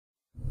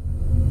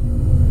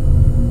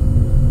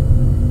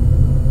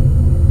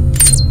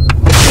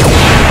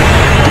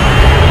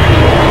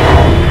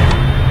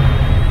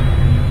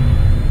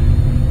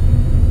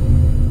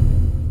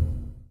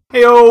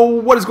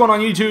What is going on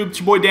YouTube? It's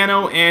your boy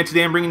Dano, and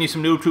today I'm bringing you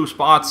some noob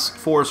spots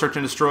for search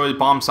and destroy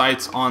bomb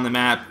sites on the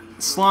map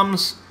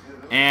Slums.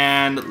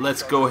 And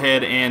let's go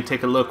ahead and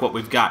take a look what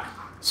we've got.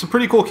 Some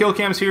pretty cool kill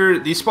cams here.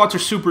 These spots are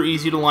super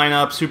easy to line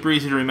up, super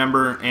easy to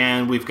remember,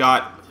 and we've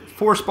got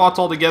 4 spots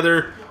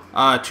altogether.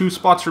 2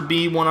 spots for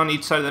B, 1 on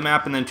each side of the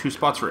map, and then 2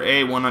 spots for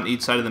A, 1 on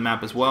each side of the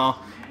map as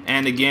well.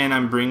 And again,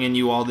 I'm bringing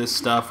you all this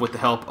stuff with the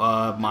help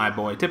of my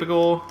boy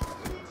Typical.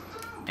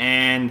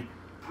 And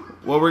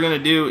what we're going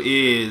to do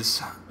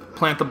is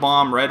plant the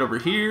bomb right over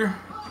here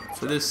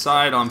for this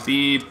side on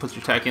B. Put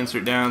your tac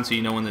insert down so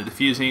you know when they're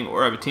defusing,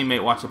 or have a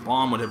teammate watch the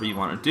bomb, whatever you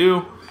want to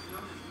do.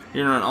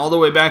 You're going to run all the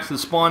way back to the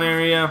spawn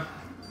area,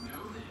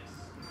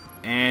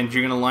 and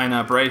you're going to line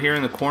up right here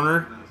in the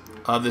corner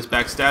of this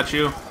back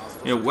statue.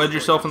 You know, wedge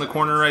yourself in the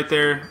corner right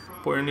there,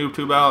 pull your noob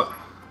tube out,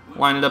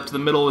 line it up to the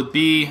middle with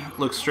B,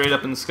 look straight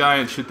up in the sky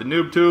and shoot the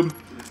noob tube,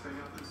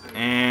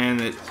 and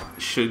it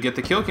should get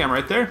the kill cam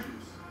right there.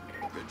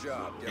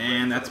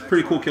 And that's a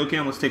pretty cool kill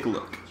cam. Let's take a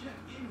look.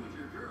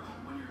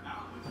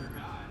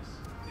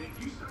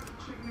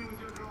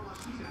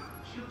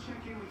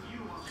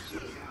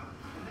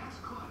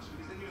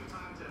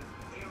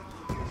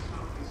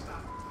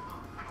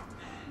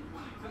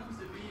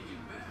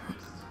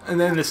 And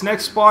then this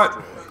next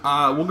spot,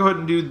 we'll go ahead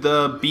and do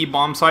the B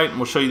bomb site, and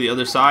we'll show you the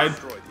other side.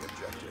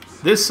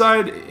 This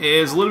side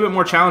is a little bit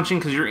more challenging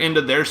because you're into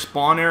their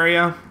spawn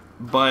area,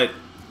 but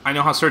I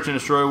know how search and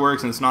destroy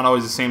works, and it's not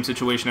always the same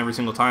situation every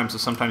single time, so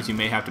sometimes you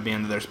may have to be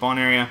into their spawn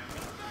area.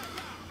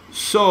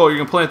 So you're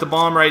going to plant the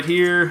bomb right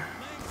here.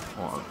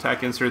 Well,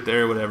 tac insert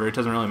there, whatever, it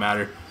doesn't really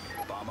matter.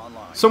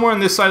 Somewhere on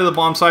this side of the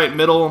bomb site,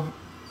 middle.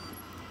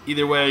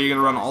 Either way, you're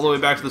going to run all the way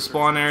back to the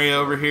spawn area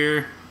over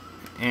here,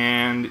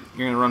 and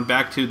you're going to run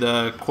back to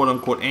the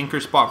quote-unquote anchor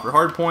spot for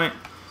hardpoint.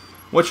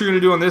 What you're going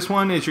to do on this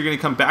one is you're going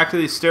to come back to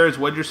these stairs,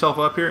 wedge yourself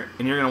up here,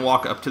 and you're going to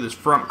walk up to this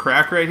front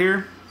crack right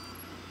here.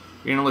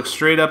 You're going to look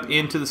straight up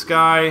into the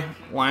sky,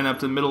 line up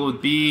to the middle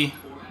with B,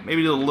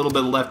 maybe do a little bit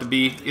left of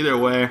B, either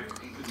way.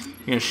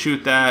 You're going to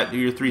shoot that, do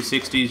your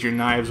 360s, your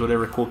knives,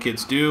 whatever cool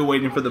kids do,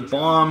 waiting for the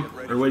bomb,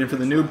 or waiting for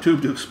the noob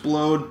tube to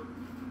explode.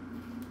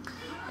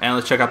 And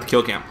let's check out the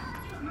kill cam.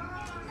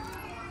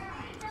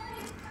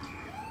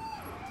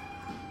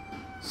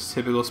 It's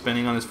Typical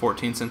spinning on his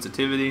 14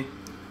 sensitivity.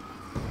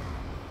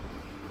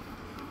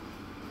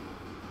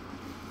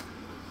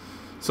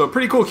 So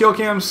pretty cool kill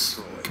cams.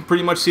 Can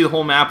pretty much see the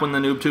whole map when the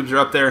noob tubes are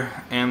up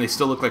there, and they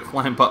still look like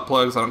flying butt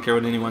plugs. I don't care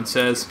what anyone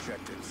says.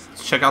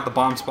 Let's check out the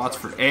bomb spots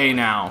for A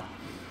now.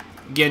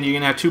 Again, you're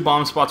going to have 2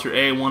 bomb spots for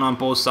A, 1 on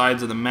both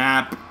sides of the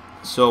map.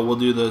 So we'll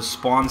do the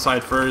spawn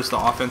side first, the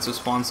offensive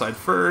spawn side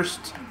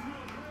first.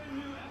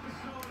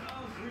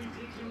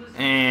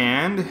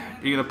 And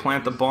you're going to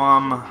plant the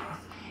bomb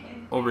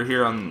over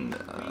here on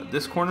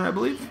this corner, I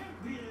believe.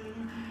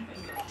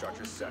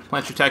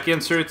 Plant your tac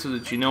insert so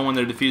that you know when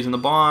they're defusing the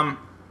bomb.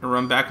 And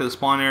run back to the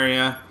spawn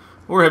area,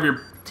 or have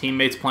your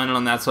teammates planted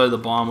on that side of the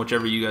bomb,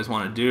 whichever you guys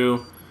want to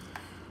do.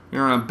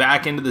 You're going to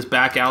back into this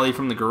back alley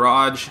from the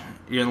garage.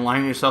 You're going to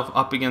line yourself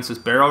up against this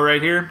barrel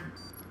right here,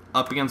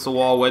 up against the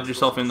wall, wedge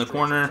yourself in the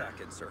corner,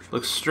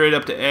 look straight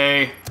up to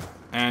A,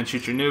 and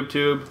shoot your noob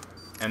tube,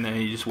 and then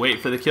you just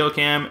wait for the kill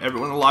cam.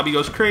 Everyone in the lobby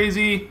goes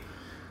crazy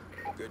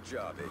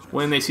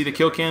when they see the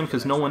kill cam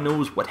because no one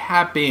knows what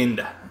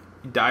happened.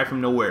 You die from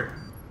nowhere.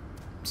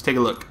 Let's take a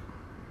look.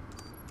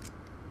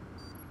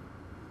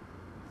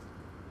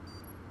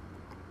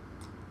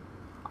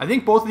 I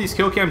think both of these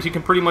kill cams, you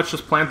can pretty much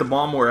just plant the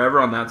bomb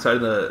wherever on that side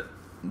of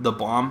the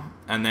bomb,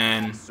 and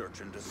then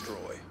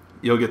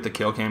you'll get the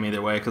kill cam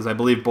either way, because I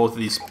believe both of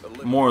these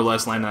more or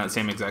less land on that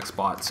same exact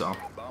spot. So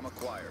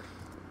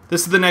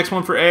this is the next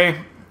one for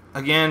A.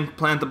 Again,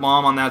 plant the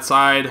bomb on that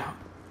side.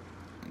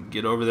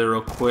 Get over there real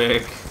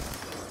quick.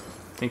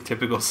 I think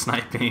Typical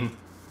sniping.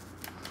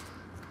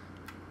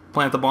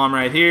 Plant the bomb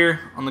right here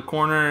on the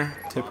corner.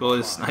 Typical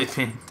is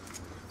sniping.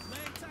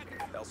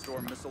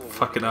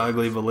 Fucking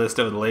ugly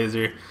ballista with a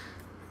laser.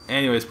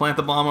 Anyways, plant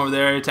the bomb over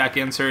there, tac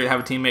insert, have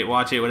a teammate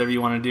watch it, whatever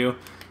you want to do.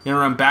 You're going to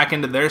run back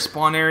into their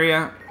spawn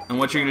area, and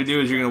what you're going to do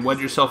is you're going to wedge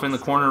yourself in the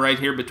corner right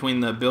here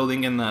between the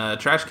building and the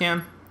trash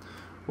can.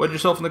 Wedge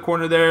yourself in the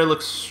corner there,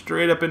 look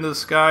straight up into the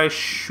sky,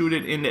 shoot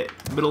it in the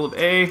middle of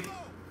A,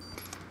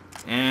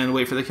 and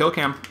wait for the kill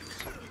cam.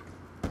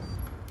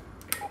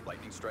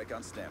 Lightning strike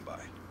on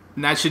standby.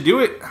 And that should do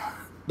it.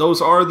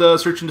 Those are the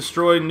search and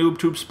destroy noob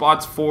tube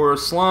spots for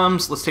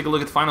Slums. Let's take a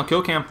look at the final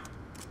kill cam.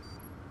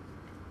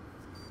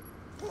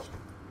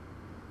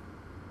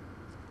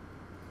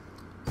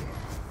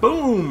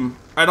 Boom!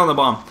 Right on the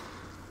bomb.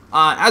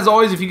 As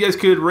always, if you guys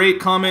could rate,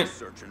 comment,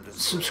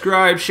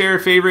 subscribe, share,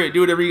 favorite,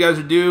 do whatever you guys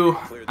would do.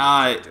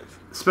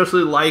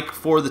 Especially like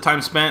for the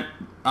time spent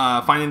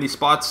finding these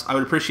spots. I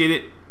would appreciate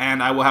it.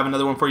 And I will have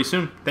another one for you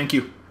soon. Thank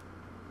you.